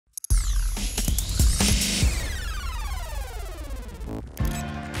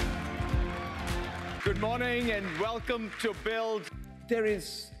morning and welcome to Build. There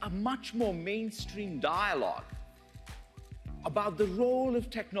is a much more mainstream dialogue about the role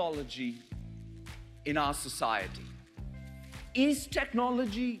of technology in our society. Is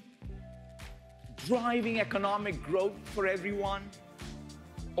technology driving economic growth for everyone?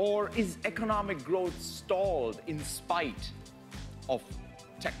 Or is economic growth stalled in spite of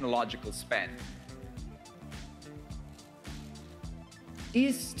technological spend?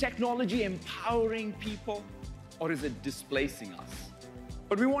 Is technology empowering people, or is it displacing us?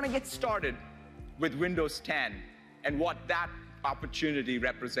 But we want to get started with Windows 10 and what that opportunity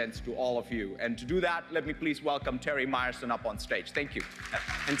represents to all of you. And to do that, let me please welcome Terry Myerson up on stage. Thank you.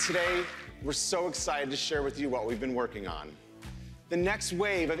 And today, we're so excited to share with you what we've been working on. The next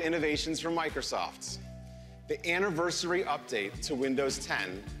wave of innovations from Microsoft. The anniversary update to Windows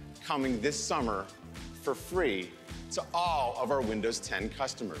 10 coming this summer for free to all of our Windows 10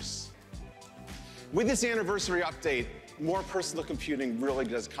 customers. With this anniversary update, more personal computing really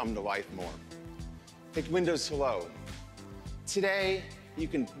does come to life more. Think Windows Hello. Today, you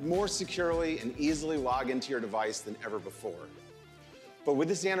can more securely and easily log into your device than ever before. But with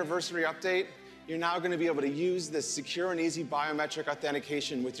this anniversary update, you're now going to be able to use this secure and easy biometric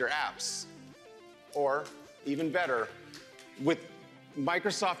authentication with your apps. Or, even better, with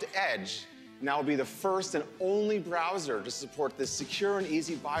Microsoft Edge, now will be the first and only browser to support this secure and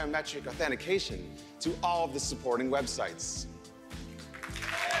easy biometric authentication to all of the supporting websites.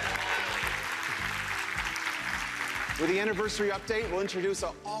 With the anniversary update, we'll introduce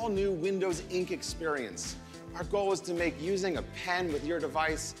an all-new Windows Ink experience. Our goal is to make using a pen with your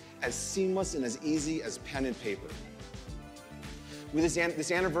device as seamless and as easy as pen and paper. With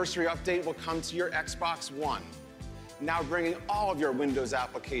this anniversary update will come to your Xbox One, now bringing all of your Windows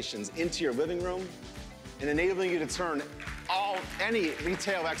applications into your living room and enabling you to turn any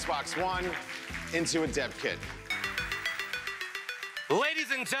retail Xbox One into a dev kit. Ladies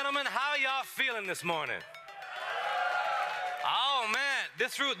and gentlemen, how y'all feeling this morning? Oh man,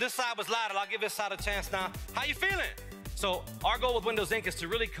 this side was louder. I'll give this side a chance now. How you feeling? So our goal with Windows Ink is to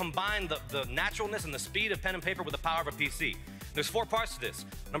really combine the naturalness and the speed of pen and paper with the power of a PC. There's 4 parts to this.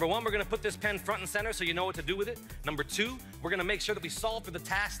 Number 1, we're gonna put this pen front and center so you know what to do with it. Number 2, we're gonna make sure that we solve for the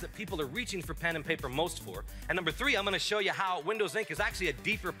tasks that people are reaching for pen and paper most for. And number 3, I'm gonna show you how Windows Ink is actually a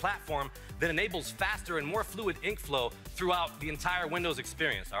deeper platform that enables faster and more fluid ink flow throughout the entire Windows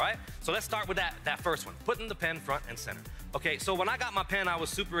experience, all right? So let's start with that first one, putting the pen front and center. Okay, so when I got my pen, I was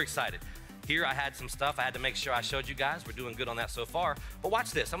super excited. Here I had some stuff I had to make sure I showed you guys. We're doing good on that so far. But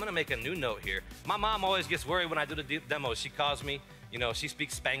watch this, I'm gonna make a new note here. My mom always gets worried when I do the demos. She calls me, you know, she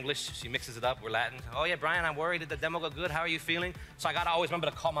speaks Spanglish, she mixes it up, we're Latin. Oh yeah, Brian, I'm worried, did the demo go good? How are you feeling? So I gotta always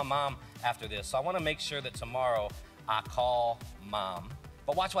remember to call my mom after this. So I wanna make sure that tomorrow I call mom.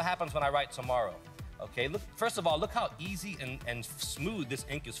 But watch what happens when I write tomorrow. Okay, look, first of all, look how easy and smooth this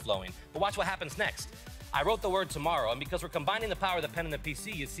ink is flowing. But watch what happens next. I wrote the word tomorrow, and because we're combining the power of the pen and the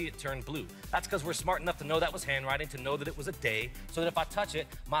PC, you see it turn blue. That's because we're smart enough to know that was handwriting, to know that it was a day, so that if I touch it,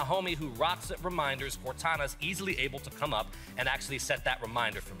 my homie who rocks at reminders, Cortana's easily able to come up and actually set that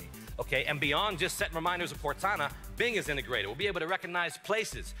reminder for me. Okay, and beyond just setting reminders of Cortana, Bing is integrated. We'll be able to recognize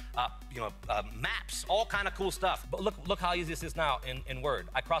places, maps, all kind of cool stuff. But look how easy this is now in Word.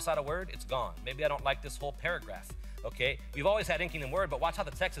 I cross out a word, it's gone. Maybe I don't like this whole paragraph, okay? You've always had inking in Word, but watch how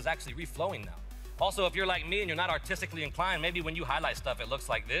the text is actually reflowing now. Also, if you're like me and you're not artistically inclined, maybe when you highlight stuff, it looks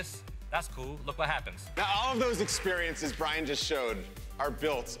like this. That's cool, look what happens. Now, all of those experiences Brian just showed are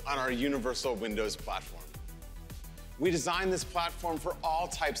built on our universal Windows platform. We designed this platform for all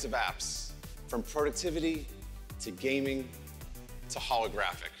types of apps, from productivity to gaming to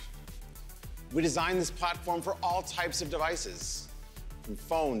holographic. We designed this platform for all types of devices, from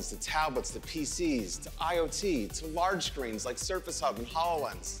phones to tablets to PCs to IoT to large screens like Surface Hub and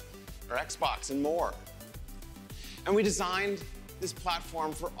HoloLens, or Xbox and more. And we designed this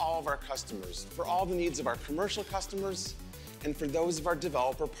platform for all of our customers, for all the needs of our commercial customers and for those of our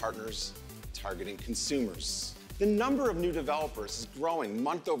developer partners targeting consumers. The number of new developers is growing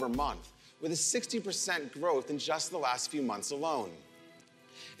month over month, with a 60% growth in just the last few months alone.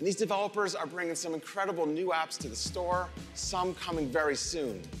 And these developers are bringing some incredible new apps to the store, some coming very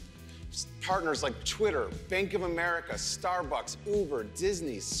soon. Partners like Twitter, Bank of America, Starbucks, Uber,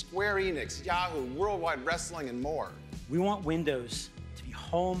 Disney, Square Enix, Yahoo, Worldwide Wrestling, and more. We want Windows to be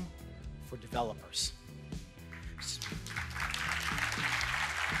home for developers.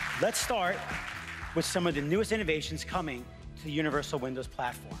 Let's start with some of the newest innovations coming to the Universal Windows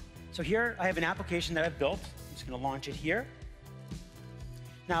platform. So here I have an application that I've built. I'm just going to launch it here.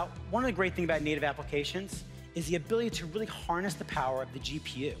 Now, one of the great things about native applications is the ability to really harness the power of the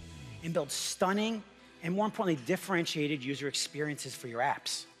GPU and build stunning and more importantly, differentiated user experiences for your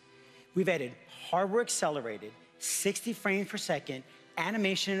apps. We've added hardware-accelerated, 60 frames per second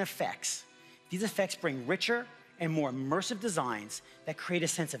animation and effects. These effects bring richer and more immersive designs that create a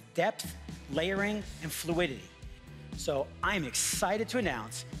sense of depth, layering, and fluidity. So I'm excited to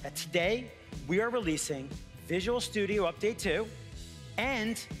announce that today we are releasing Visual Studio Update 2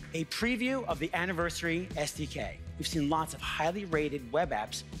 and a preview of the Anniversary SDK. We've seen lots of highly rated web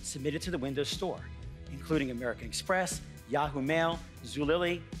apps submitted to the Windows Store, including American Express, Yahoo Mail,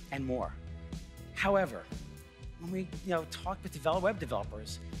 Zulily, and more. However, when we talk with web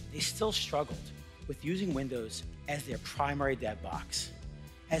developers, they still struggled with using Windows as their primary dev box,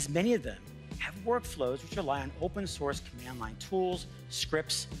 as many of them have workflows which rely on open source command line tools,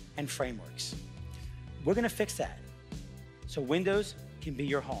 scripts, and frameworks. We're going to fix that so Windows can be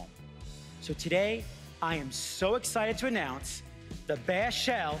your home. So today, I am so excited to announce the Bash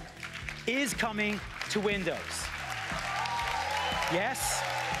shell is coming to Windows. Yes,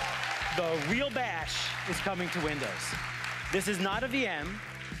 the real Bash is coming to Windows. This is not a VM.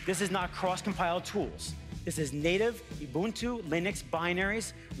 This is not cross-compiled tools. This is native Ubuntu Linux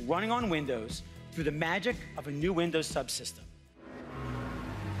binaries running on Windows through the magic of a new Windows subsystem.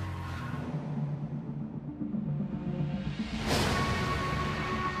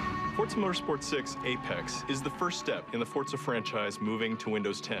 Forza Motorsport 6 Apex is the first step in the Forza franchise moving to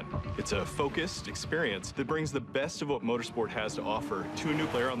Windows 10. It's a focused experience that brings the best of what motorsport has to offer to a new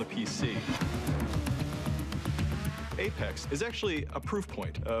player on the PC. Apex is actually a proof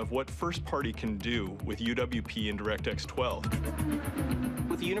point of what first party can do with UWP and DirectX 12.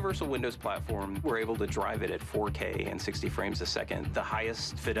 With the Universal Windows platform, we're able to drive it at 4K and 60 frames a second, the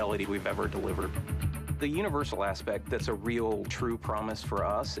highest fidelity we've ever delivered. The universal aspect that's a real true promise for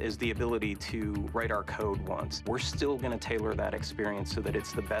us is the ability to write our code once. We're still going to tailor that experience so that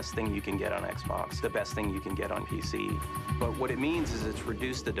it's the best thing you can get on Xbox, the best thing you can get on PC. But what it means is it's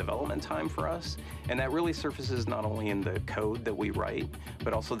reduced the development time for us, and that really surfaces not only in the code that we write,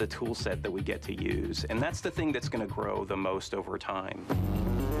 but also the tool set that we get to use. And that's the thing that's going to grow the most over time.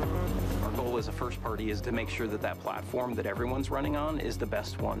 Our goal as a first party is to make sure that that platform that everyone's running on is the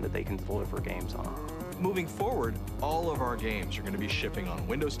best one that they can deliver games on. Moving forward, all of our games are going to be shipping on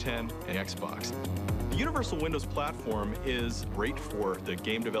Windows 10 and Xbox. The Universal Windows platform is great for the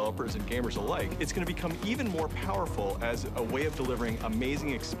game developers and gamers alike. It's going to become even more powerful as a way of delivering amazing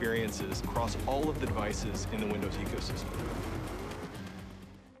experiences across all of the devices in the Windows ecosystem.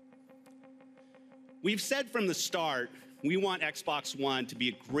 We've said from the start, we want Xbox One to be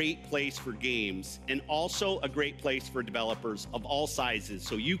a great place for games and also a great place for developers of all sizes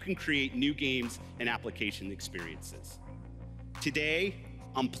so you can create new games and application experiences. Today,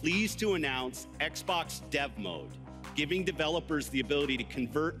 I'm pleased to announce Xbox Dev Mode, giving developers the ability to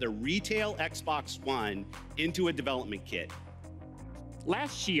convert their retail Xbox One into a development kit.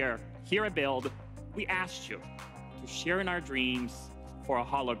 Last year, here at Build, we asked you to share in our dreams for a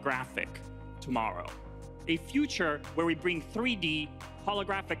holographic tomorrow. A future where we bring 3D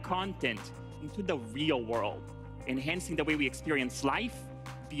holographic content into the real world, enhancing the way we experience life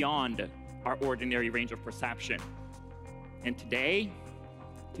beyond our ordinary range of perception. And today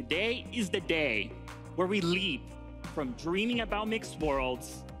is the day where we leap from dreaming about mixed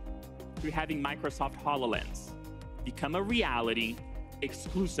worlds to having Microsoft HoloLens become a reality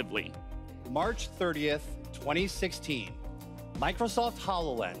exclusively. March 30th, 2016, Microsoft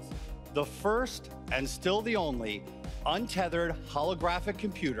HoloLens, the first and still the only untethered holographic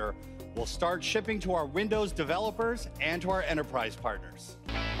computer, will start shipping to our Windows developers and to our enterprise partners.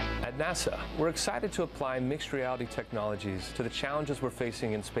 At NASA, we're excited to apply mixed reality technologies to the challenges we're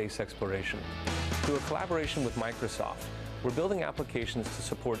facing in space exploration. Through a collaboration with Microsoft, we're building applications to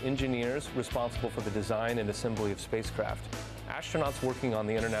support engineers responsible for the design and assembly of spacecraft, astronauts working on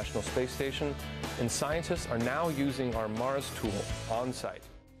the International Space Station, and scientists are now using our Mars tool on site.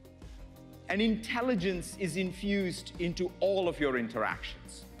 And intelligence is infused into all of your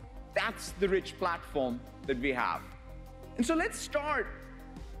interactions. That's the rich platform that we have. And so let's start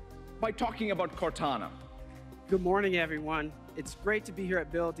by talking about Cortana. Good morning, everyone. It's great to be here at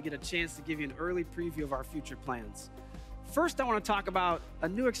Build to get a chance to give you an early preview of our future plans. First, I want to talk about a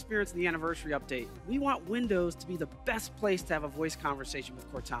new experience in the Anniversary Update. We want Windows to be the best place to have a voice conversation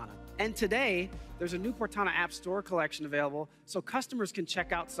with Cortana. And today, there's a new Cortana App Store collection available so customers can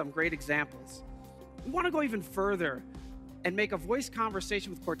check out some great examples. We want to go even further and make a voice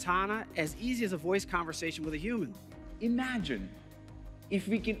conversation with Cortana as easy as a voice conversation with a human. Imagine if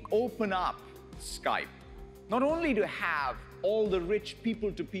we can open up Skype, not only to have all the rich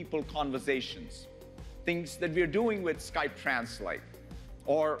people-to-people conversations, things that we're doing with Skype Translate,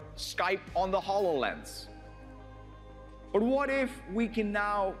 or Skype on the HoloLens. But what if we can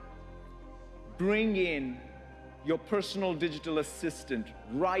now bring in your personal digital assistant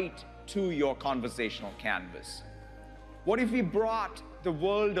right to your conversational canvas? What if we brought the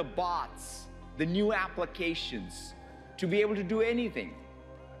world of bots, the new applications, to be able to do anything,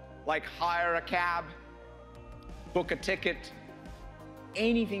 like hire a cab, book a ticket,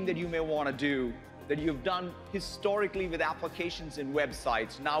 anything that you may want to do that you've done historically with applications and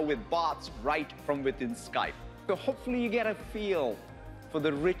websites, now with bots right from within Skype. So hopefully you get a feel for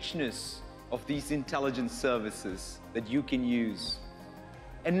the richness of these intelligent services that you can use.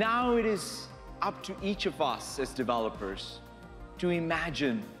 And now it is up to each of us as developers to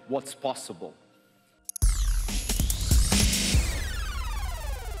imagine what's possible.